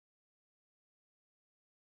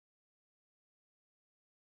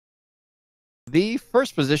the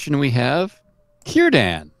first position we have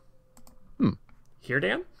Kierdan.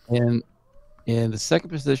 Kierdan? And in the second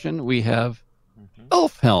position we have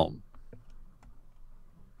Elfhelm.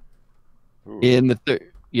 In the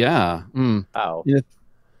third, Oh. In the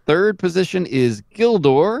third position is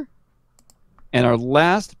Gildor, and our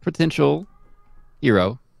last potential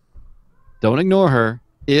hero. Don't ignore her.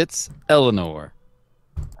 It's Eleanor.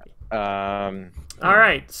 All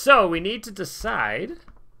right, so we need to decide.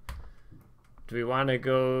 Do we want to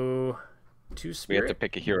go to Spirit? We have to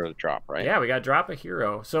pick a hero to drop, right? Yeah, we got to drop a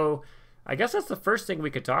hero. So I guess that's the first thing we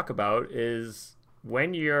could talk about is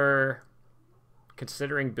when you're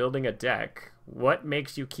considering building a deck, what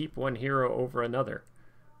makes you keep one hero over another?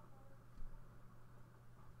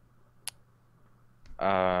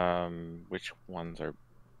 Which ones are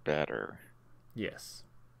better? Yes.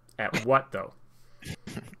 At what, though?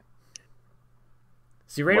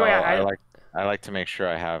 See, right away, I like to make sure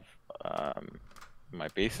I have my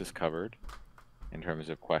bases covered in terms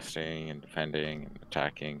of questing and defending and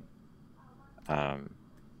attacking,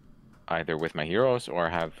 either with my heroes or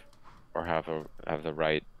have the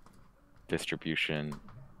right distribution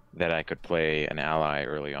that I could play an ally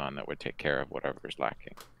early on that would take care of whatever is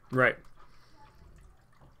lacking. Right.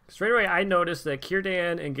 Straight away, I noticed that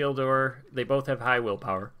Kierdan and Gildor, they both have high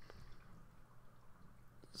willpower.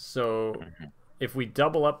 So if we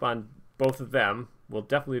double up on both of them, we'll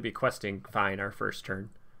definitely be questing fine our first turn.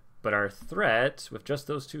 But our threat with just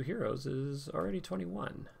those two heroes is already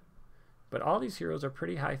 21. But all these heroes are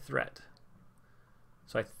pretty high threat.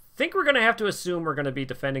 So I think we're going to have to assume we're going to be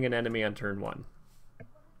defending an enemy on turn 1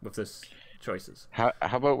 with this choices. How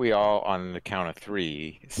about we all, on the count of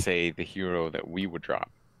 3, say the hero that we would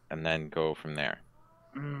drop, and then go from there?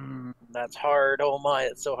 That's hard. Oh my,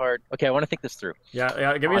 it's so hard. Okay, I want to think this through.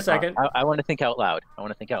 Yeah, give me a second. I want to think out loud.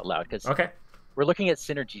 Because we're looking at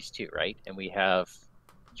synergies too, right? And we have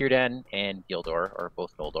Kierdan and Gildor, or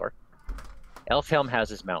both Noldor. Elfhelm has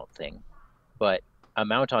his mount thing, but a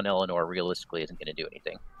mount on Eleanor realistically isn't going to do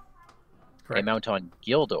anything. Correct. A mount on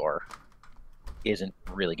Gildor isn't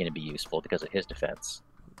really going to be useful because of his defense.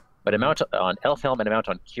 But a mount on Elfhelm and a mount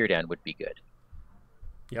on Kierdan would be good.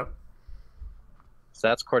 Yep.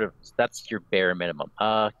 So that's your bare minimum.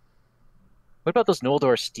 What about those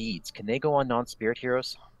Noldor steeds? Can they go on non-spirit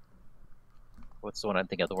heroes? What's the one I'm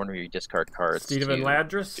thinking of? The one where you discard cards. Steed of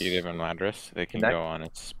Enladris? Steed of Enladris. They can go on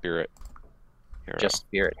its spirit hero. Just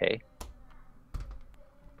spirit, hey?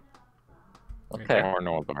 Okay. Or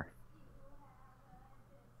Noldor.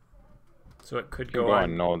 So it could go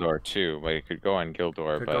on Noldor too, but it could go on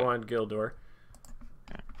Gildor. Could go on Gildor.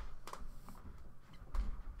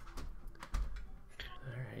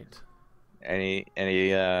 Any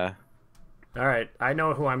All right, I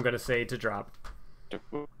know who I'm going to say to drop.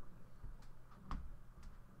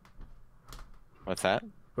 What's that?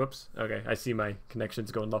 Whoops. Okay, I see my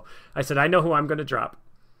connection's going low. I said I know who I'm going to drop.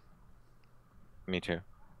 Me too.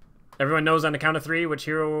 Everyone knows on the count of 3 which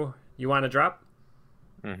hero you want to drop?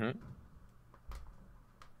 Mm-hmm.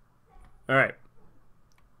 All right.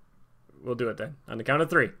 We'll do it then. On the count of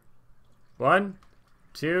 3. 1,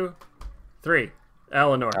 2, 3.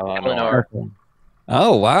 Eleanor.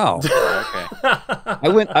 Oh wow.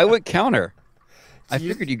 Okay. I went counter. I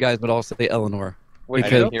figured you guys would all say Eleanor. I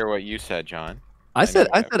didn't hear what you said, John. I said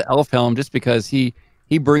Elfhelm just because he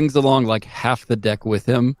brings along like half the deck with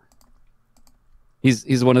him.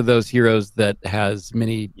 He's one of those heroes that has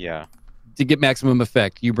many. Yeah. To get maximum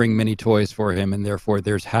effect, you bring many toys for him, and therefore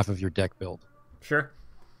there's half of your deck build. Sure.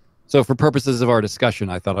 So for purposes of our discussion,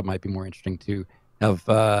 I thought it might be more interesting to have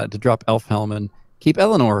to drop Elfhelm and keep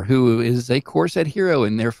Eleanor, who is a core set hero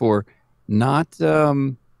and therefore not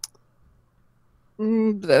that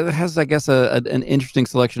has, I guess, an interesting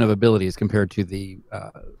selection of abilities compared to the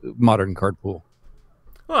modern card pool.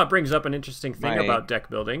 Well, it brings up an interesting thing about deck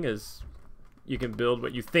building is you can build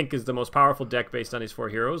what you think is the most powerful deck based on these 4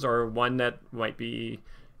 heroes, or one that might be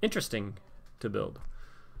interesting to build.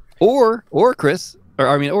 Or Chris,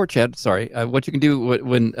 or Chad. Sorry, what you can do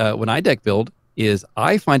when I deck build is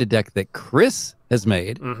I find a deck that Chris has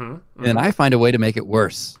made, and I find a way to make it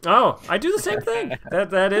worse. Oh, I do the same thing.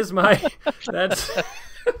 That is my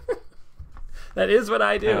that is what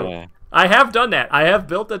I do. I have done that. I have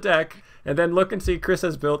built a deck and then look and see Chris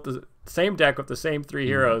has built the same deck with the same 3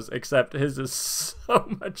 heroes, except his is so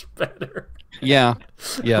much better. Yeah.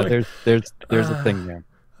 There's a thing there.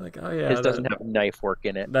 Like, oh yeah, his doesn't have knife work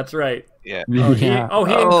in it. That's right. Yeah. He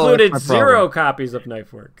included 0 copies of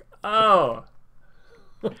knife work. Oh.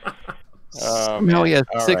 No, he has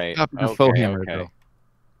 6 copies of Foe Hammer.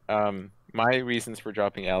 Okay. My reasons for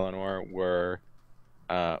dropping Eleanor were,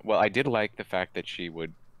 well, I did like the fact that she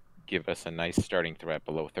would give us a nice starting threat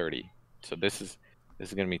below 30. So this is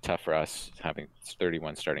going to be tough for us having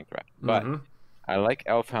 31 starting threat. But I like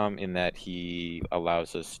Elfhelm in that he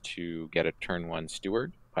allows us to get a turn 1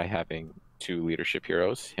 steward by having 2 leadership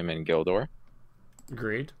heroes, him and Gildor.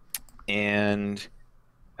 Agreed. And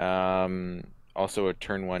also a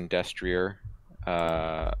turn 1 Destrier,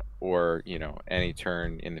 or any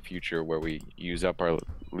turn in the future where we use up our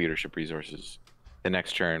leadership resources. The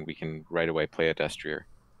next turn we can right away play a Destrier.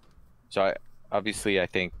 So obviously I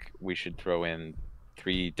think we should throw in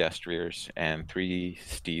 3 Destriers and 3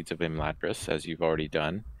 Steeds of Imladris, as you've already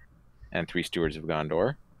done, and 3 Stewards of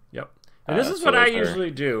Gondor. Yep. And this is what I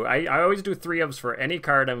usually do. I always do 3 ofs for any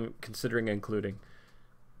card I'm considering including.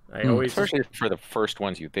 I always, especially for the first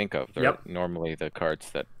ones you think of. They're normally the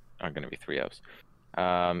cards that are going to be 3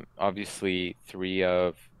 ofs. Obviously 3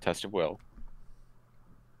 of Test of Will.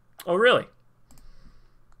 Oh, really?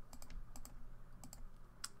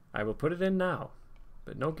 I will put it in now,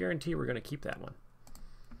 but no guarantee we're going to keep that one.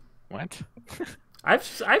 What?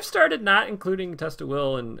 I've started not including Test of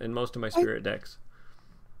Will in most of my Spirit decks.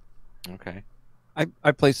 Okay.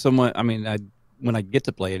 I play somewhat. I mean, when I get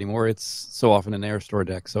to play anymore, it's so often an Air Store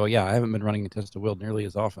deck. So yeah, I haven't been running a Test of Will nearly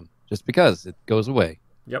as often, just because it goes away.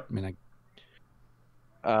 Yep. I mean,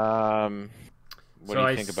 what do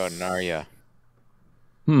you think about Narya?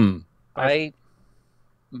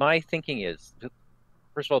 My thinking is,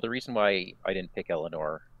 first of all, the reason why I didn't pick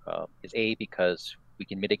Eleanor is because we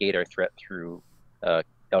can mitigate our threat through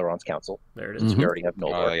Elrond's Council. There it is. We already have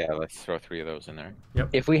Noldor. Oh yeah, let's throw 3 of those in there. Yep.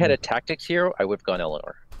 If we had a tactics hero, I would have gone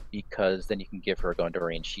Eleanor, because then you can give her a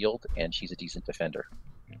Gondorian shield, and she's a decent defender.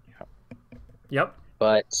 Yep.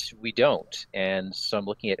 But we don't, and so I'm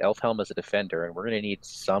looking at Elfhelm as a defender, and we're going to need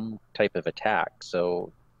some type of attack.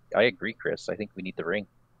 So I agree, Chris. I think we need the ring.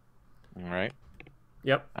 All right.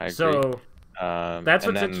 Yep. I agree. So that's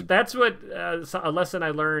what a lesson I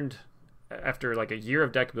learned after like a year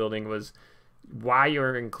of deck building was why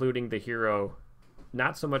you're including the hero,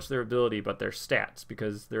 not so much their ability but their stats,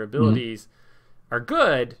 because their abilities are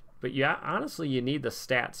good, but honestly you need the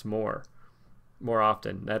stats more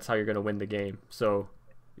often. That's how you're going to win the game. So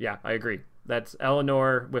yeah, I agree. That's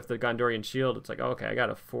Eleanor with the Gondorian shield. It's like, okay, I got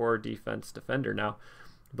a 4 defense defender now.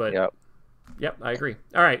 But yep, I agree.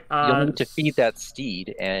 All right. You'll need to feed that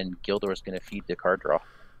steed, and Gildor's going to feed the card draw.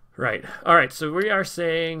 Right. All right. So we are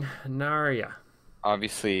saying Narya.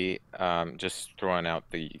 Obviously, just throwing out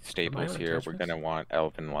the staples here, we're going to want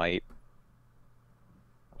Elven Light,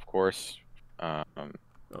 of course. Oh,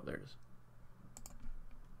 there it is.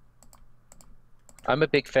 I'm a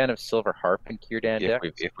big fan of Silver Harp and Círdan deck.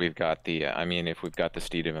 If we've got the, if we've got the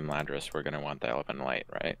Steed of Imladris, we're going to want the Elven Light,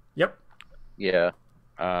 right? Yep. Yeah.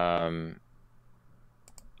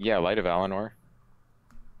 Yeah, Light of Alinor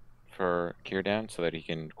for Círdan, so that he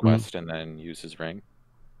can quest and then use his ring.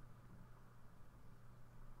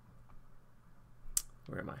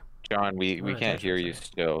 Where am I? John, we can't hear you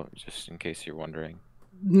still, just in case you're wondering.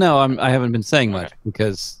 No, I haven't been saying much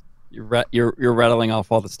because you're rattling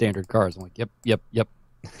off all the standard cards. I'm like, yep.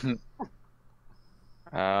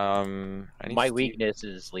 My weakness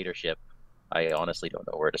is leadership. I honestly don't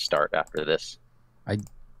know where to start after this.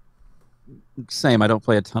 Same. I don't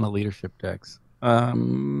play a ton of leadership decks.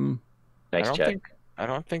 Nice check. I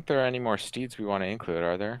don't think there are any more steeds we want to include,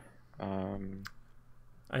 are there?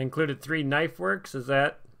 I included 3 knife works. Is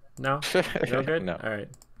that no good? No. All right.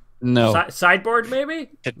 No. Sideboard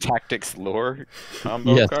maybe? The tactics lore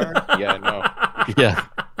combo card? Yeah, no. Yeah.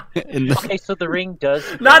 Okay, so the ring does.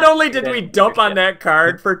 Not only did we dump on that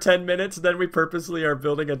card for 10 minutes, then we purposely are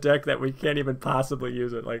building a deck that we can't even possibly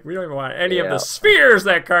use it. Like, we don't even want any of the spheres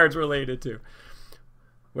that card's related to.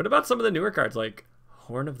 What about some of the newer cards, like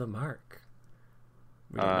Horn of the Mark?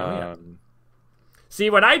 We don't know yet. See,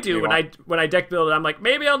 what I do when I deck build it, I'm like,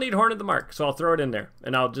 maybe I'll need Horn of the Mark, so I'll throw it in there,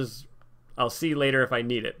 and I'll see later if I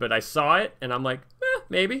need it. But I saw it, and I'm like,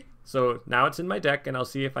 maybe. So now it's in my deck, and I'll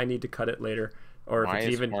see if I need to cut it later. Or Why if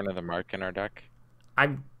it's is Horn of the Mark in our deck?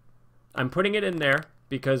 I'm putting it in there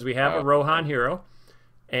because we have a Rohan hero,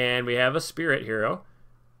 and we have a Spirit hero,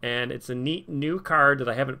 and it's a neat new card that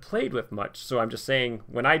I haven't played with much. So I'm just saying,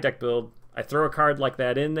 when I deck build, I throw a card like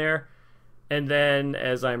that in there, and then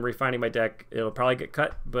as I'm refining my deck, it'll probably get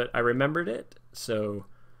cut, but I remembered it, so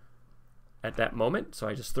at that moment, so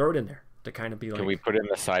I just throw it in there to kind of be like... Can we put it in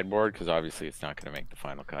the sideboard? Because obviously it's not going to make the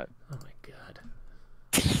final cut. Oh my god.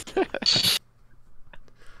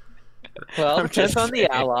 Well, it depends on the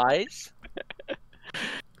allies.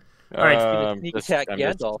 All right, sneak attack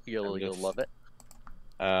Gandalf, you'll love it.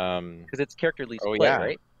 Because it's character least play,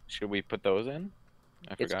 right? Should we put those in?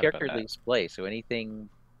 It's character least play, so anything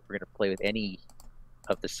we're going to play with any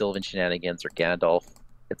of the Sylvan Shenanigans or Gandalf,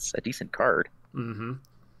 it's a decent card. Mm-hmm.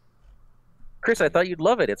 Chris, I thought you'd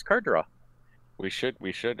love it. It's card draw. We should.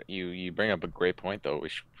 You bring up a great point, though. We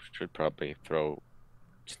should probably throw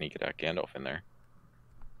Sneak Attack Gandalf in there.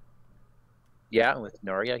 Yeah, with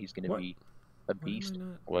Narya, he's going to be a beast.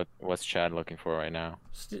 What's Chad looking for right now?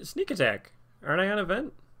 Sneak Attack. Aren't I on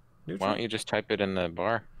event? Neutral? Why don't you just type it in the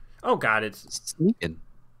bar? Oh God, it's sneaking.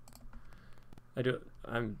 I do.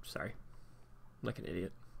 I'm sorry. I'm like an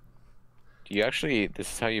idiot. Do you actually?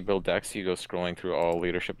 This is how you build decks. You go scrolling through all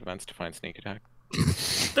leadership events to find Sneak Attack.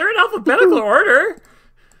 They're in alphabetical order.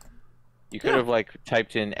 You could have like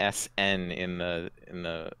typed in SN in the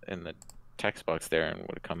text box there and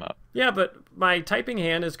would have come up. Yeah, but my typing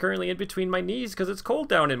hand is currently in between my knees because it's cold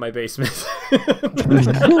down in my basement.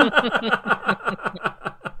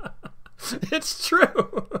 It's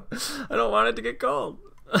true. I don't want it to get cold.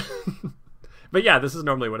 But yeah, this is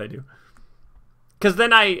normally what I do. Because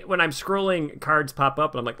then when I'm scrolling, cards pop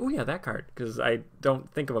up and I'm like, oh yeah, that card. Because I don't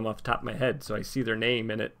think of them off the top of my head, so I see their name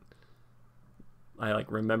and I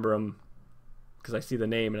like remember them because I see the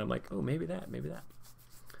name and I'm like, oh, maybe that.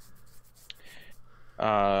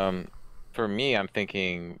 For me, I'm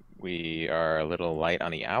thinking we are a little light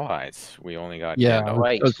on the allies. We only got I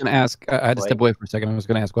was going to ask. I had to step away for a second. I was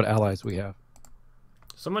going to ask what allies we have.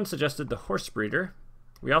 Someone suggested the Horse Breeder.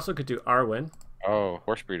 We also could do Arwen. Oh,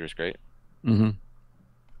 Horse Breeder's great. Mm-hmm.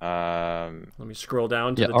 Let me scroll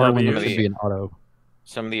down to the Arwen W. would be an auto.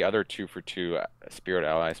 Some of the other 2-for-2 Spirit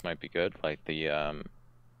allies might be good, like the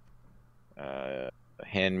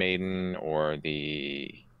Handmaiden or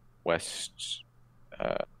the West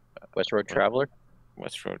Road Traveler.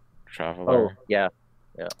 West Road Traveler. Oh yeah.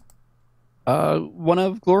 One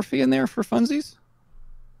of Glorfy in there for funsies.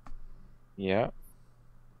 Yeah.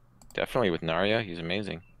 Definitely with Narya, he's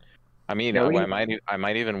amazing. I mean, Yeah, I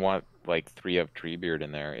might even want like 3 of Treebeard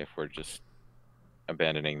in there if we're just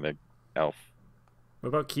abandoning the elf. What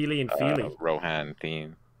about Keely and Feely? Rohan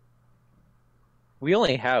theme. We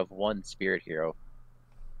only have one spirit hero.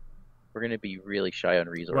 We're going to be really shy on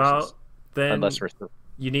resources. Well, then unless we're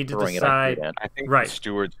you need to throwing decide. it on Círdan. I think Right. the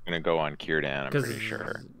Steward's going to go on Círdan, I'm pretty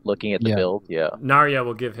sure. Looking at the build, yeah. Narya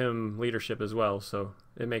will give him leadership as well, so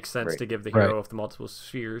it makes sense Right. to give the hero of the multiple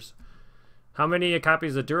spheres. How many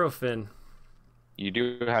copies of Durofin? You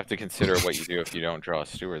do have to consider what you do if you don't draw a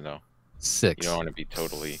Steward, though. 6. You don't want to be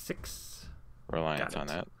totally 6. reliant on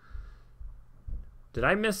that. Did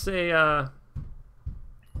I miss an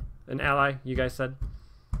ally, you guys said?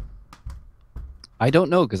 I don't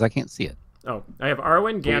know because I can't see it. Oh, I have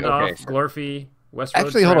Arwen, Gandalf, Glorfy, West Road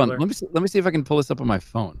Actually, hold on. Traveler. Let me see if I can pull this up on my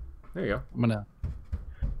phone. There you go. I'm gonna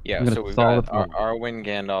So we've got solve it. Arwen,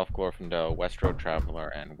 Gandalf, Glorfindel, West Road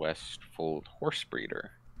Traveler, and Westfold Horse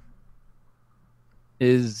Breeder.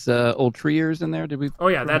 Is Old Treeers in there? Did we? Oh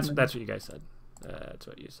yeah, that's what you guys said. That's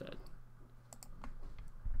what you said.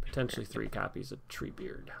 Potentially 3 copies of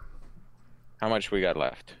Treebeard. How much we got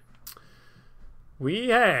left? We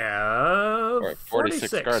have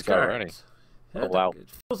 46 cards already. Oh, wow. It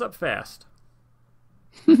fills up fast.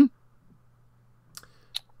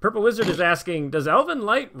 Purple Wizard is asking, does Elven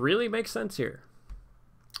Light really make sense here?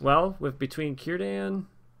 Well, with between Círdan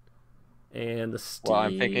and the Steed... Well,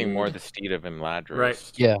 I'm thinking more the Steed of Imladris.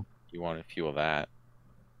 Right. Yeah. You want to fuel that.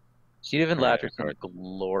 Steed of Imladris and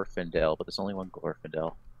Glorfindel, but there's only one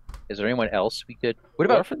Glorfindel. Is there anyone else we could... What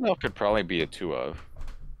about... Glorfindel could probably be a 2 of.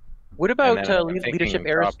 What about Leadership Leadership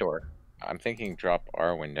Aristor? I'm thinking drop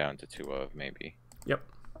Arwen down to 2 of, maybe. Yep.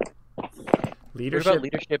 What about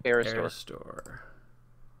Leadership Aristor?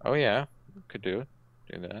 Oh, yeah. Could do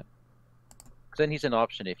that. Because then he's an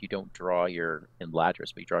option if you don't draw your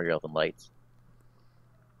Imladris, but you draw your Elven Lights.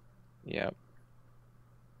 Yep.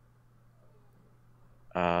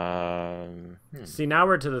 See, now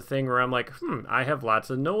we're to the thing where I'm like, I have lots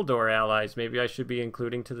of Noldor allies. Maybe I should be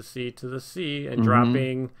including to the sea and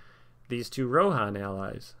dropping these 2 Rohan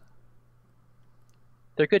allies.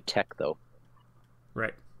 They're good tech, though.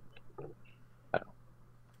 Right.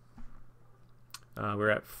 We're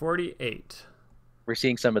at 48. We're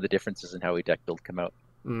seeing some of the differences in how we deck build come out.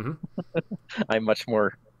 Mm-hmm. I'm much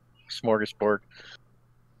more smorgasbord.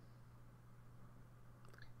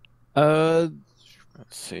 Let's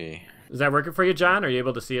see. Is that working for you, John? Are you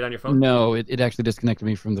able to see it on your phone? No, it actually disconnected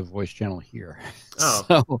me from the voice channel here. Oh.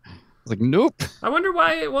 So I was like, nope. I wonder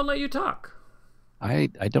why it won't let you talk. I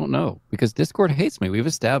don't know because Discord hates me. We've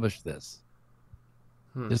established this.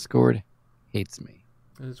 Discord hates me.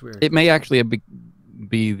 That is weird. It may actually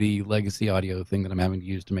be the legacy audio thing that I'm having to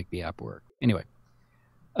use to make the app work. Anyway.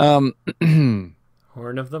 Horn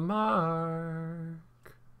of the Mark.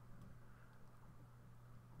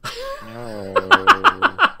 No.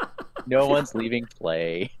 No one's leaving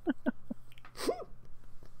play.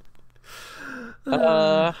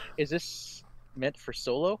 Is this meant for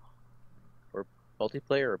solo or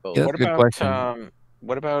multiplayer or both? Yeah, What that's a good about question.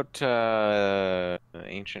 what about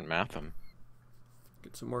Ancient Matham?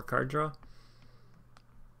 Get some more card draw.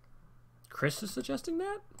 Chris is suggesting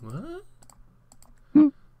that? What?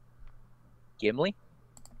 Gimli?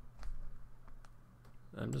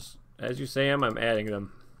 I'm just, as you say them, I'm adding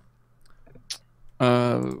them.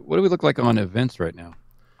 What do we look like on events right now?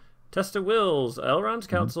 Test of Wills, Elrond's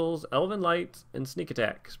Councils, Elven Light, and Sneak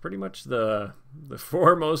Attack. It's pretty much the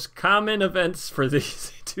four most common events for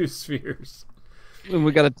these two spheres. And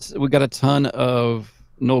we got a ton of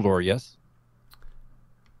Noldor, yes?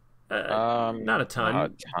 Not a ton.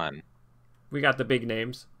 Not a ton. We got the big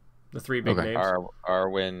names. The three big names.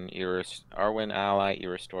 Arwen, ally,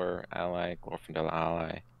 Iristor ally, Glorfindel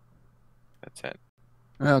ally. That's it.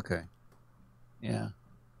 Okay. Yeah.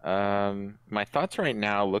 My thoughts right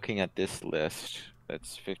now, looking at this list,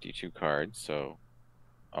 that's 52 cards, so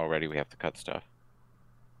already we have to cut stuff.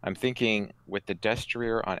 I'm thinking with the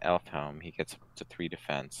Destrier on Elfhelm, he gets up to 3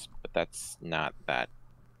 defense, but that's not that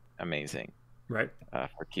amazing. Right.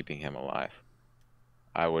 For keeping him alive.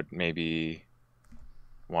 I would maybe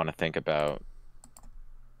want to think about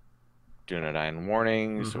Dunedain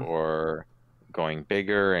Warnings or going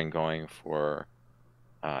bigger and going for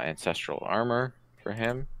Ancestral Armor for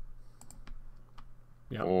him.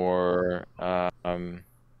 Yep. Or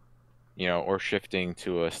or shifting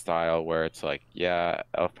to a style where it's like, yeah,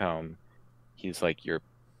 Elfhelm, he's like your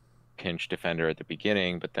pinch defender at the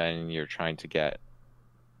beginning, but then you're trying to get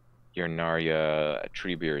your Narya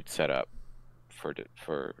Treebeard set up for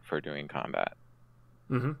doing combat.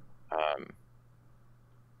 And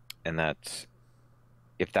that's,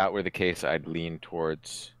 if that were the case, I'd lean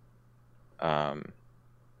towards I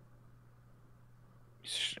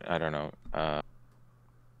don't know,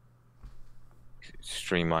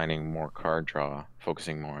 streamlining more card draw,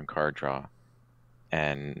 focusing more on card draw,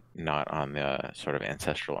 and not on the sort of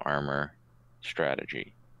Ancestral Armor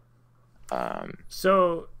strategy.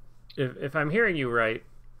 So, if I'm hearing you right,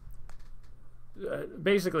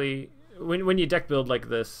 basically, when you deck build like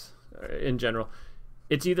this, in general,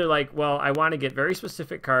 it's either like, well, I want to get very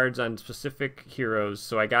specific cards on specific heroes,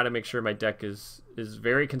 so I got to make sure my deck is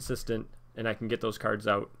very consistent and I can get those cards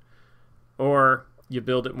out. Or you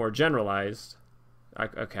build it more generalized.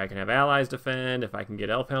 Okay, I can have allies defend. If I can get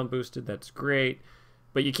Elfhelm boosted, that's great.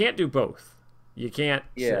 But you can't do both. You can't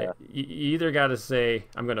say, you either got to say,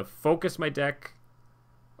 I'm going to focus my deck,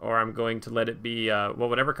 or I'm going to let it be,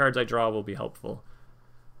 whatever cards I draw will be helpful.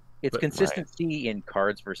 It's consistency in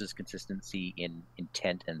cards versus consistency in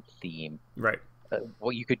intent and theme. Right.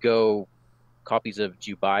 Well, you could go copies of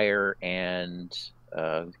Jubair and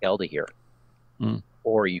Elda here.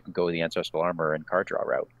 Or you can go the Ancestral Armor and card draw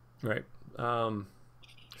route. Right.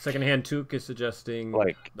 Secondhand Took is suggesting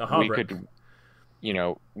like the Hobrik.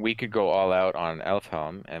 We could go all out on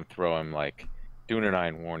Elfhelm and throw him like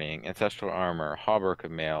Dunedain Warning, Ancestral Armor, Hauberk of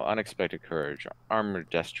Mail, Unexpected Courage, Armored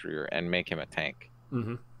Destrier, and make him a tank.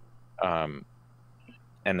 And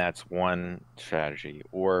that's one strategy.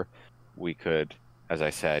 Or we could, as I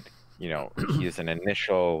said, he's an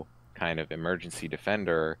initial kind of emergency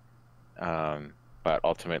defender, but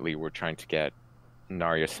ultimately we're trying to get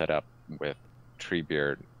Narya set up with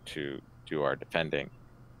Treebeard to do our defending.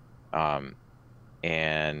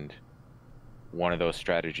 And one of those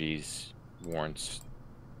strategies warrants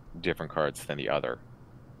different cards than the other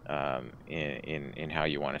in how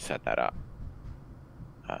you want to set that up.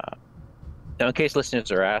 Now, in case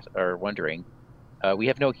listeners are wondering, we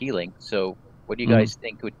have no healing, so what do you guys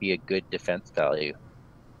think would be a good defense value?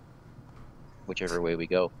 Whichever way we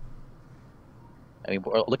go. I mean,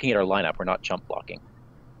 we're looking at our lineup, we're not chump blocking.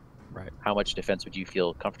 Right. How much defense would you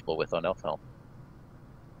feel comfortable with on Elfhelm?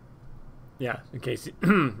 Yeah, in case,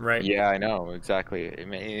 right. Yeah, I know, exactly. It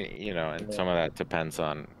may, and some of that depends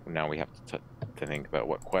on, now we have to think about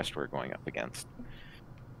what quest we're going up against.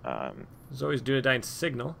 There's always Dunedain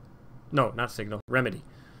Signal. No, not Signal. Remedy.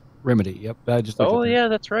 Remedy, yep. Yeah,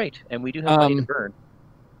 that's right. And we do have money to burn.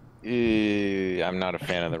 I'm not a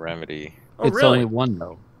fan of the Remedy. Oh, it's really? only one,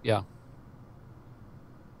 though. Yeah.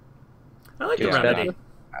 I like the Remedy.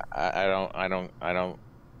 I don't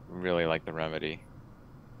really like the Remedy.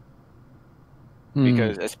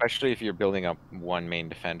 Because especially if you're building up one main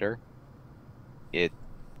defender,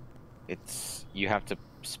 it's you have to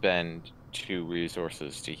spend 2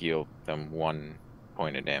 resources to heal them 1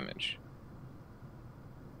 point of damage.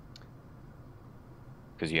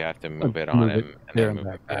 Because you have to move it on him and then move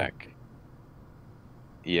it back.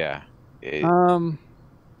 Yeah. I see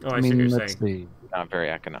what you're saying. See. not very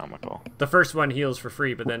economical. The first one heals for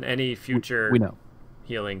free, but then any future we know.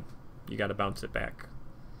 healing, you got to bounce it back.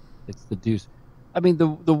 It's the deuce. I mean, the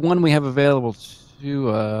one we have available to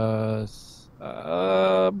us,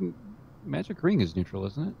 Magic Ring is neutral,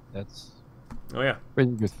 isn't it? That's yeah,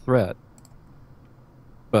 raising your threat.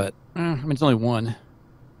 But I mean, it's only one.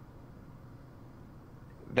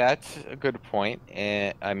 That's a good point.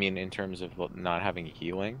 And I mean, in terms of not having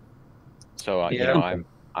healing, so you know,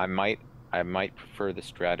 I might prefer the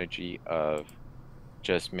strategy of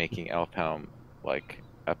just making Elfhelm like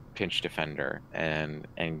a pinch defender and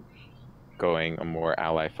going a more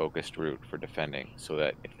ally focused route for defending, so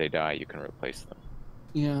that if they die, you can replace them.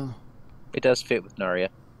 Yeah, it does fit with Narya.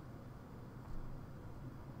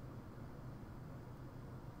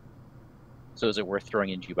 So is it worth throwing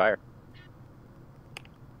in Jubair?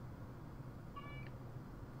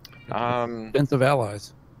 Defensive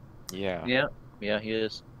allies. Yeah. Yeah, he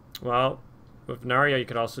is. Well, with Narya, you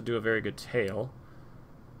could also do a very good tail.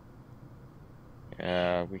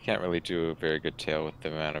 We can't really do a very good tail with the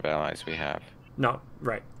amount of allies we have. No,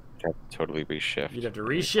 right. You'd have to totally reshift. You'd have to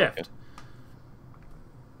reshift.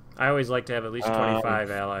 I always like to have at least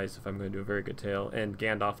 25 allies if I'm going to do a very good tail, and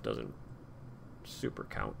Gandalf doesn't super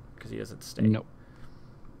count because he doesn't stay. Nope.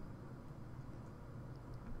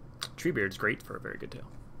 Treebeard's great for a very good tail.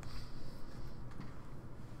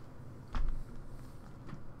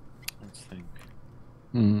 Let's think.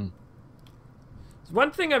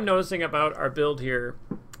 One thing I'm noticing about our build here,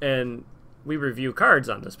 and we review cards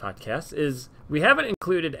on this podcast, is we haven't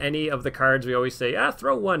included any of the cards we always say,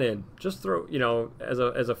 throw one in. Just throw,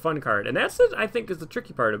 as a fun card. And that's, I think, is the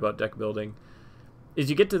tricky part about deck building, is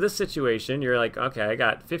you get to this situation, you're like, okay, I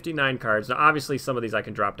got 59 cards. Now, obviously, some of these I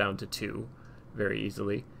can drop down to 2 very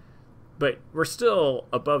easily. But we're still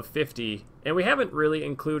above 50, and we haven't really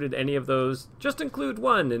included any of those. Just include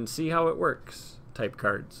one and see how it works type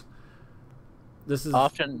cards. This is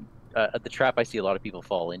often the trap I see a lot of people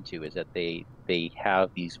fall into is that they have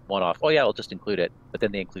these one-off. Oh yeah, I'll just include it, but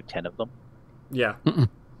then they include 10 of them. Yeah.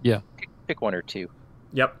 Yeah. Pick one or two.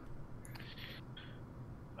 Yep.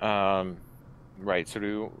 Right.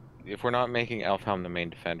 So if we're not making Elfhelm the main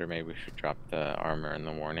defender, maybe we should drop the armor and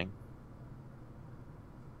the warning.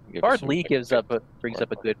 Bard Lee brings up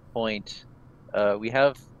a good point. We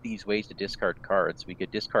have these ways to discard cards. We could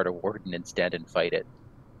discard a warden and stand and fight it.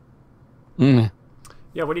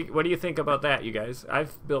 Yeah, what do you think about that, you guys?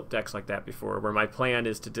 I've built decks like that before, where my plan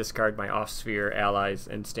is to discard my off-sphere allies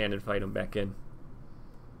and stand and fight them back in.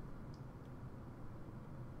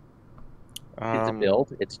 It's a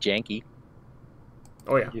build. It's janky.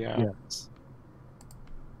 Oh yeah. Yes.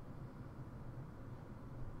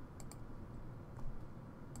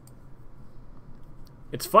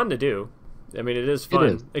 It's fun to do. I mean, it is fun,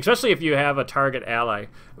 It is. especially if you have a target ally.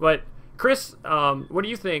 But Chris, what do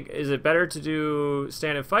you think? Is it better to do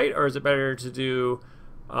stand and fight, or is it better to do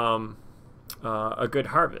a good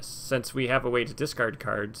harvest? Since we have a way to discard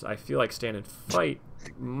cards, I feel like stand and fight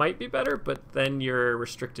might be better, but then you're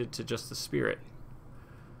restricted to just the spirit.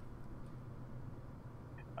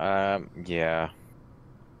 Yeah.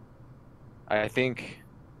 I think,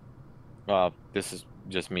 well, this is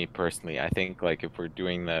just me personally. I think like if we're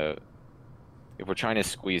trying to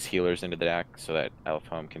squeeze healers into the deck so that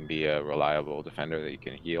Elfhelm can be a reliable defender that you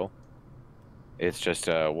can heal, it's just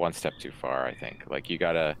one step too far, I think. Like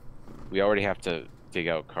we already have to dig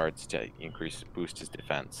out cards to boost his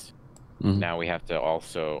defense. Now we have to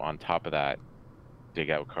also, on top of that, dig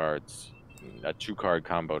out cards, a 2-card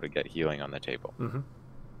combo to get healing on the table.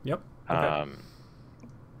 Yep. Okay.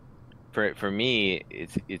 For me,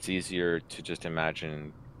 it's easier to just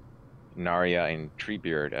imagine Narya and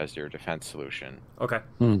Treebeard as your defense solution. Okay.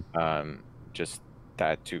 Just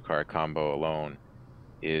that 2-card combo alone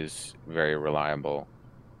is very reliable.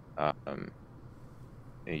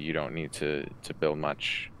 You don't need to build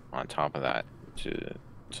much on top of that to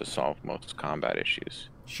solve most combat issues.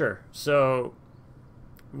 Sure. So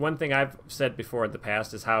one thing I've said before in the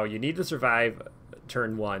past is how you need to survive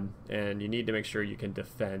turn 1, and you need to make sure you can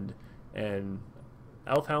defend. And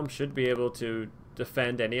Elfhelm should be able to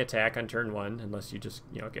defend any attack on turn 1, unless you just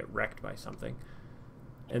get wrecked by something.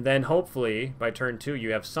 And then hopefully by turn 2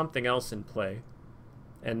 you have something else in play.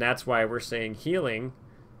 And that's why we're saying healing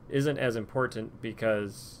isn't as important,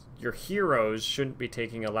 because your heroes shouldn't be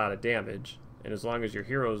taking a lot of damage. And as long as your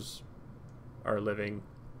heroes are living,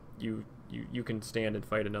 you can stand and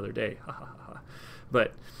fight another day.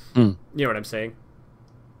 But you know what I'm saying?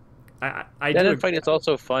 I do fight. It's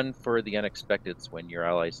also fun for the unexpecteds when your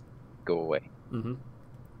allies go away.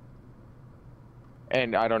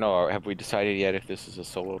 And I don't know, have we decided yet if this is a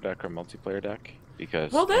solo deck or multiplayer deck?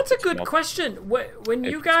 Because well, that's a good question. When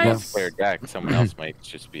you guys multiplayer deck, someone else might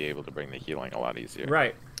just be able to bring the healing a lot easier.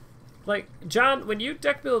 Right. Like John, when you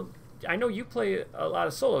deck build, I know you play a lot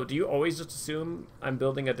of solo. Do you always just assume I'm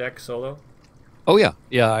building a deck solo? Oh yeah,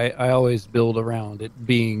 yeah. I always build around it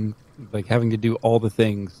being like having to do all the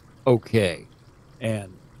things okay,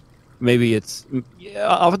 and maybe it's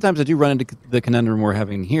oftentimes I do run into the conundrum we're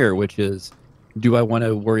having here, which is, do I want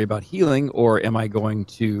to worry about healing, or am I going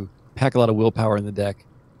to pack a lot of willpower in the deck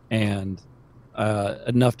and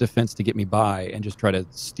enough defense to get me by and just try to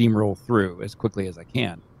steamroll through as quickly as I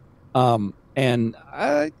can? And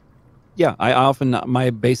I often, my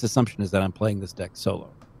base assumption is that I'm playing this deck solo.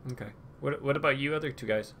 Okay. What about you other two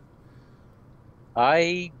guys?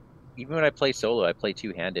 Even when I play solo, I play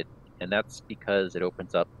two-handed, and that's because it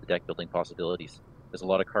opens up the deck building possibilities. There's a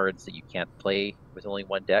lot of cards that you can't play with only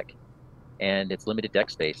one deck, and it's limited deck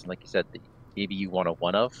space. And like you said, maybe you want a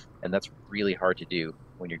one of, and that's really hard to do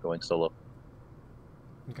when you're going solo.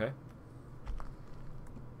 Okay.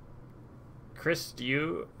 Chris, do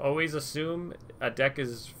you always assume a deck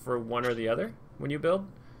is for one or the other when you build?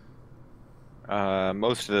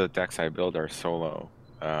 Most of the decks I build are solo,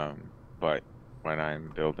 but when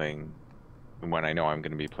I'm building, when I know I'm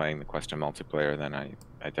going to be playing the Quest of multiplayer, then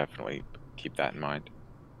I definitely keep that in mind.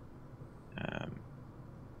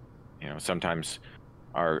 You know, sometimes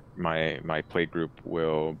my play group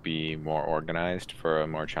will be more organized for a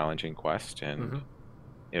more challenging quest, and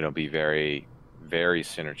it'll be very, very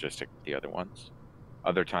synergistic with the other ones.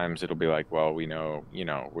 Other times it'll be like, well, we know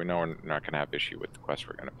we're not going to have issue with the quest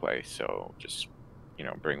we're going to play, so just, you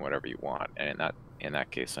know, bring whatever you want. And in that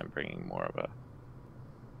case, I'm bringing more of a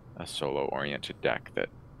solo-oriented deck that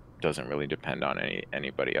doesn't really depend on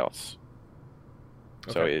anybody else.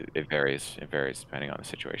 Okay. So it varies. It varies depending on the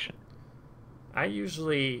situation. I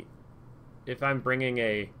usually, if I'm building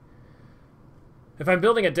a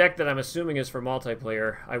deck that I'm assuming is for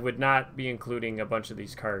multiplayer, I would not be including a bunch of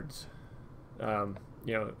these cards.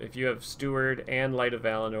 You know, if you have Steward and Light of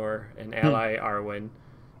Valinor and Ally Arwen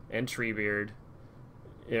and Treebeard,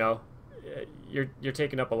 you know, you're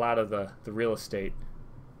taking up a lot of the real estate.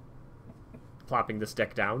 Plopping this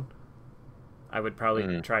deck down, I would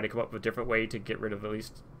probably try to come up with a different way to get rid of at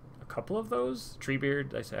least a couple of those.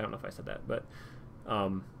 Treebeard, I don't know if I said that, but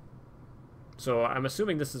so I'm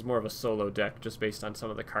assuming this is more of a solo deck just based on some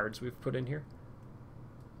of the cards we've put in here.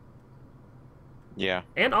 Yeah.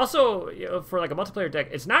 And also, you know, for like a multiplayer deck,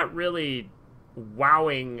 it's not really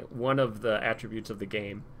wowing one of the attributes of the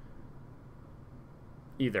game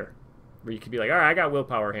either. Where you could be like, all right, I got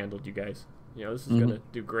willpower handled, you guys. You know, this is going to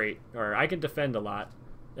do great. Or I can defend a lot.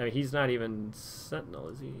 I mean, he's not even Sentinel,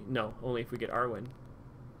 is he? No, only if we get Arwen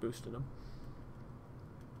boosting him.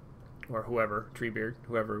 Or whoever, Treebeard,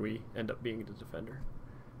 whoever we end up being the defender.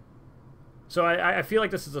 So I feel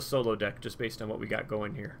like this is a solo deck just based on what we got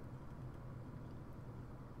going here.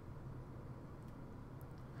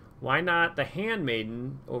 Why not the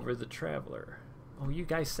Handmaiden over the Traveler? Oh, you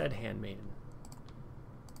guys said Handmaiden.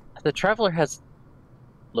 The Traveler has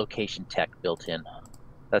location tech built in.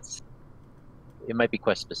 It might be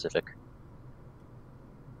quest specific.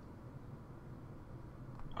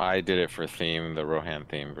 I did it for theme. The Rohan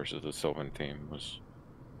theme versus the Sylvan theme was,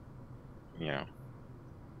 you know,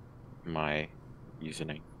 my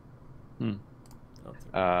reasoning.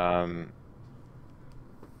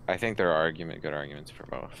 I think there are good arguments for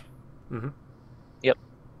both. Yep.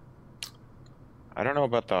 I don't know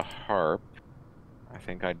about the harp. I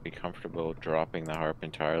think I'd be comfortable dropping the harp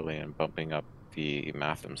entirely and bumping up the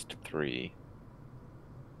Mathams to 3.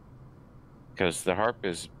 Because the harp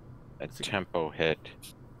is a tempo hit.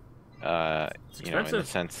 You know,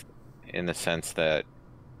 in the sense that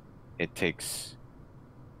it takes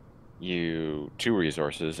you 2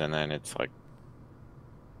 resources, and then it's like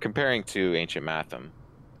comparing to Ancient Matham.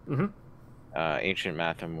 Ancient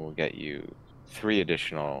Matham will get you 3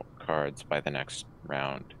 additional cards by the next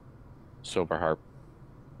round. Sober Harp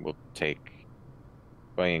will take,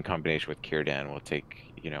 well, in combination with Círdan, will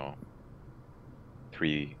take, you know,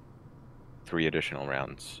 3 additional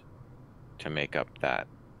rounds to make up that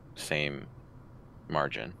same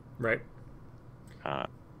margin. Right.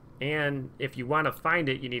 And if you want to find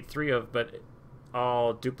it, you need 3 of, but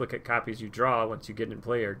all duplicate copies you draw once you get in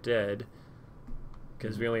play are dead.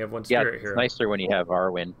 Because we only have 1 spirit hero. It's nicer when you have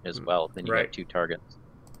Arwen as well. Then you have 2 targets.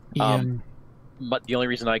 But the only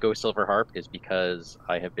reason I go Silver Harp is because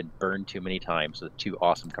I have been burned too many times with 2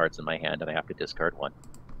 awesome cards in my hand, and I have to discard 1.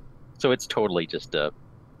 So it's totally just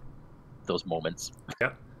those moments.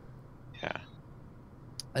 Yeah. Yeah.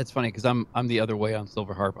 It's funny because I'm the other way on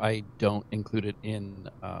Silver Harp. I don't include it in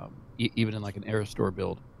even in like an Era Store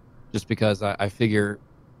build, just because I figure,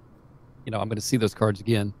 I'm going to see those cards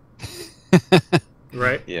again.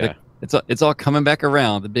 Right. Yeah. It's all coming back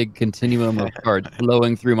around. The big continuum of cards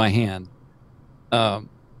flowing through my hand.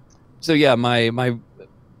 So yeah, I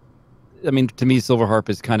mean, to me, Silver Harp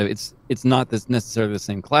is kind of it's not this necessarily the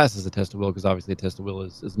same class as a Test of Will, because obviously a Test of Will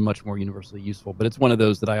is much more universally useful. But it's one of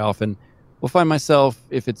those that I often will find myself,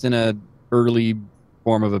 if it's in a early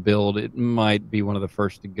form of a build, it might be one of the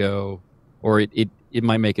first to go, or it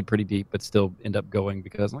might make it pretty deep, but still end up going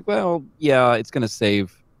because I'm like, well, yeah, it's going to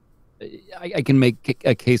save. I can make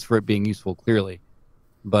a case for it being useful clearly,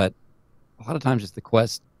 but a lot of times just the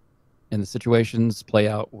quest and the situations play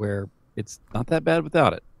out where it's not that bad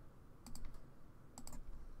without it.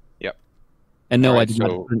 Yep. And no, All right, I did not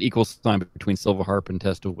put an equal sign between Silver Harp and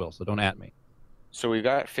Test of Will, so don't at me. So we've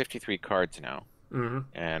got 53 cards now, Mm-hmm.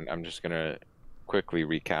 and I'm just gonna quickly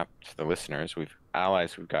recap to the listeners. We've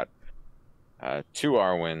got 2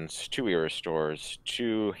 Arwyns, 2 Eorastors,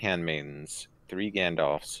 2 Handmaidens, 3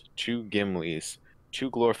 Gandalfs, 2 Gimlis,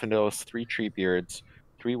 2 Glorfindels, 3 Treebeards,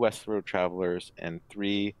 3 Westroad Travelers, and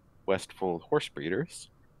 3 Westfold Horse Breeders.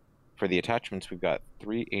 For the attachments, we've got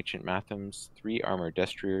 3 Ancient Mathams, 3 Armored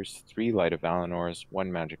Destriers, 3 Light of Valinors,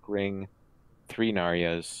 1 Magic Ring, 3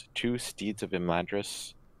 Naryas, 2 Steeds of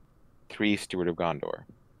Imladris, 3 Steward of Gondor.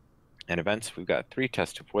 And events, we've got 3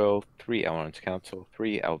 Test of Will, 3 Elrond's Council,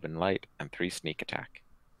 3 Elven Light, and 3 Sneak Attack.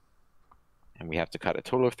 And we have to cut a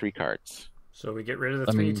total of 3 cards. So we get rid of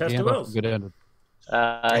the 3 Test of Wills. Good end.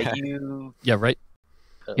 Yeah, right.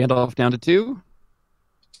 Gandalf down to 2.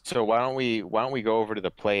 So why don't we go over to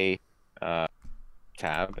the play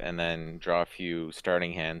tab and then draw a few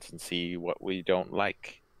starting hands and see what we don't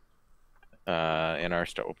like in our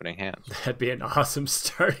opening hands. That'd be an awesome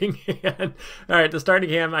starting hand. All right, the starting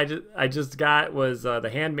hand I just got was the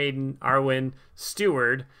Handmaiden, Arwen,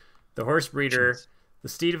 Steward, the Horse Breeder, the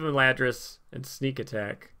Steed of Imladris, and Sneak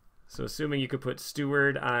Attack. So assuming you could put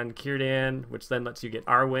Steward on Círdan, which then lets you get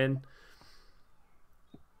Arwen.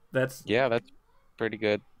 That's pretty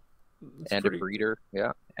good. And a breeder,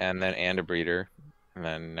 yeah. And a breeder. And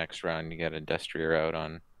then next round you get a Destrier out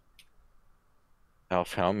on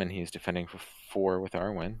Elfhelm, and he's defending for 4 with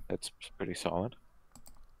Arwen. That's pretty solid.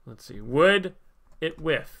 Let's see. Would it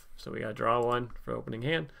whiff? So we gotta draw 1 for opening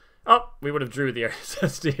hand. Oh, we would have drew the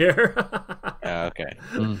RSS here. Okay.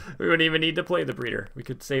 We wouldn't even need to play the breeder. We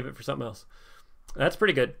could save it for something else. That's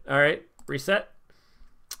pretty good. All right, reset.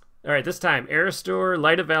 All right, this time, Eristor,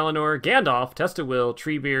 Light of Valinor, Gandalf, Test of Will,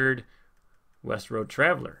 Treebeard, Westroad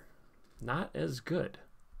Traveler. Not as good.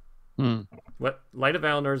 What? Light of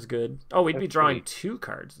Valinor is good. Oh, we'd be drawing 2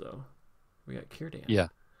 cards, though. We got Círdan. Yeah.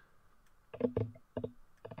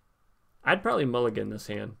 I'd probably mulligan this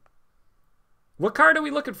hand. What card are we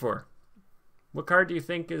looking for? What card do you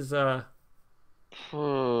think is... Good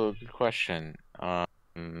question.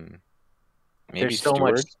 Maybe There's so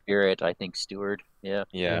Steward? much spirit, I think Steward. Yeah.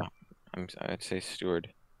 I'd say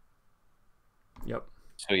Steward. Yep.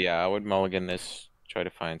 So yeah, I would mulligan this, try to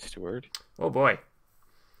find Steward. Oh boy.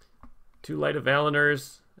 2 Light of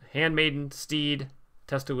Valinors, Handmaiden, Steed,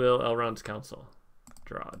 Test of Will, Elrond's Council.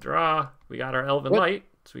 Draw. We got our Elven Light,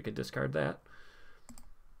 so we could discard that.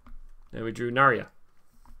 And we drew Narya.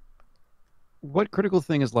 What critical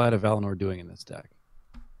thing is Light of Valinor doing in this deck?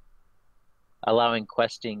 Allowing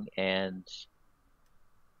questing and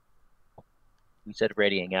we said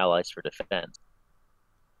readying allies for defense.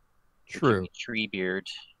 True. Treebeard.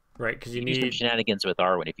 Right, because you need some need... shenanigans with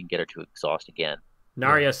Arwen if you can get her to exhaust again.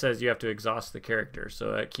 Narya says you have to exhaust the character,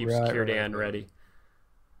 so that keeps Círdan ready.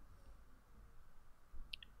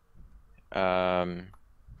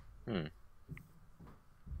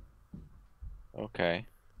 Okay.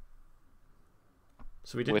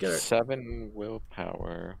 So we did with get 7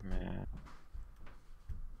 willpower, man.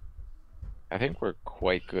 I think we're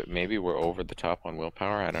quite good. Maybe we're over the top on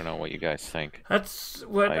willpower. I don't know what you guys think. That's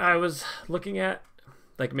what I was looking at.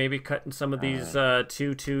 Like maybe cutting some of these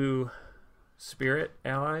 2/2 spirit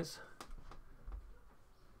allies.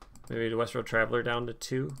 Maybe the Westworld Traveler down to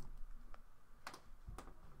 2.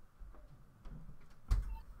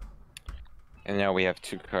 And now we have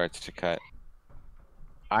 2 cards to cut.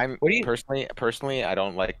 Personally, I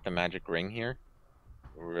don't like the magic ring here.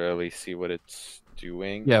 Really see what it's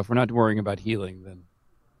doing. Yeah, if we're not worrying about healing, then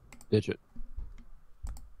ditch it.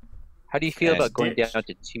 How do you feel about going down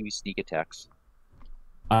to 2 sneak attacks?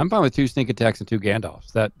 I'm fine with 2 sneak attacks and 2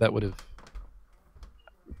 Gandalfs. That would have...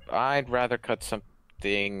 I'd rather cut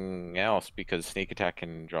something else because sneak attack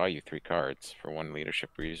can draw you 3 cards for 1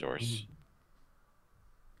 leadership resource.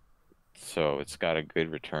 so it's got a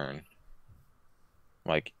good return.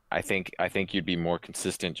 Like I think you'd be more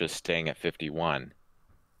consistent just staying at 51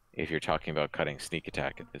 if you're talking about cutting sneak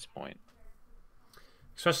attack at this point.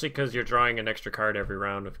 Especially because you're drawing an extra card every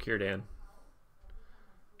round of Círdan.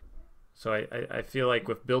 So I feel like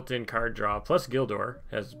with built-in card draw, plus Gildor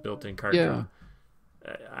has built-in card draw.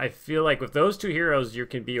 I feel like with those two heroes, you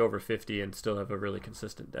can be over 50 and still have a really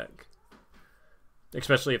consistent deck.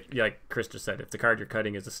 Especially if, like Chris just said, if the card you're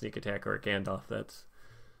cutting is a sneak attack or a Gandalf, that's...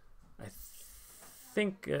 I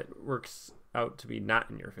think it works out to be not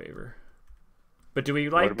in your favor. But do we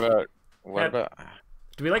like... What about...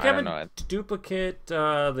 Do we like having duplicate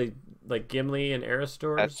the like Gimli and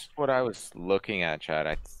Aristor? That's what I was looking at, Chad.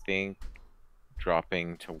 I think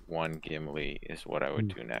dropping to 1 Gimli is what I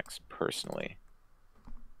would do next, personally.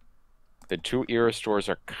 The 2 Aristors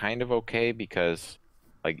are kind of okay because,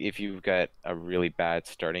 like, if you've got a really bad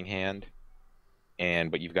starting hand,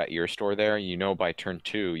 but you've got Aristor there, you know by turn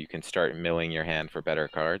 2 you can start milling your hand for better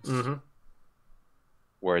cards.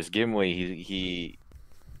 Whereas Gimli, he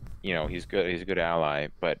you know, he's good. He's a good ally,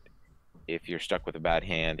 but if you're stuck with a bad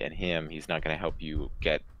hand and him, he's not going to help you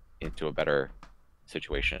get into a better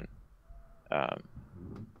situation.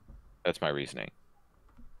 That's my reasoning.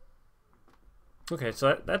 Okay,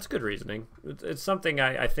 so that's good reasoning. It's something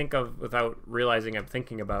I think of without realizing I'm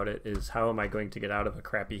thinking about it, is how am I going to get out of a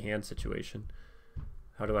crappy hand situation?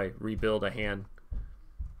 How do I rebuild a hand?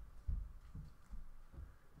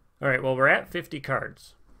 All right, well, we're at 50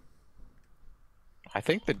 cards. I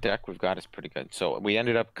think the deck we've got is pretty good. So we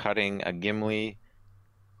ended up cutting a Gimli,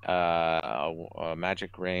 a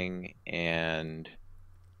Magic Ring, and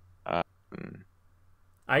I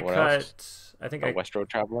think a West Road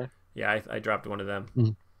Traveler. Yeah, I dropped one of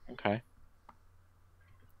them. Okay.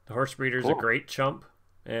 The Horse Breeder's a great chump,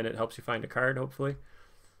 and it helps you find a card, hopefully.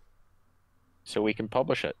 So we can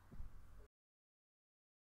publish it.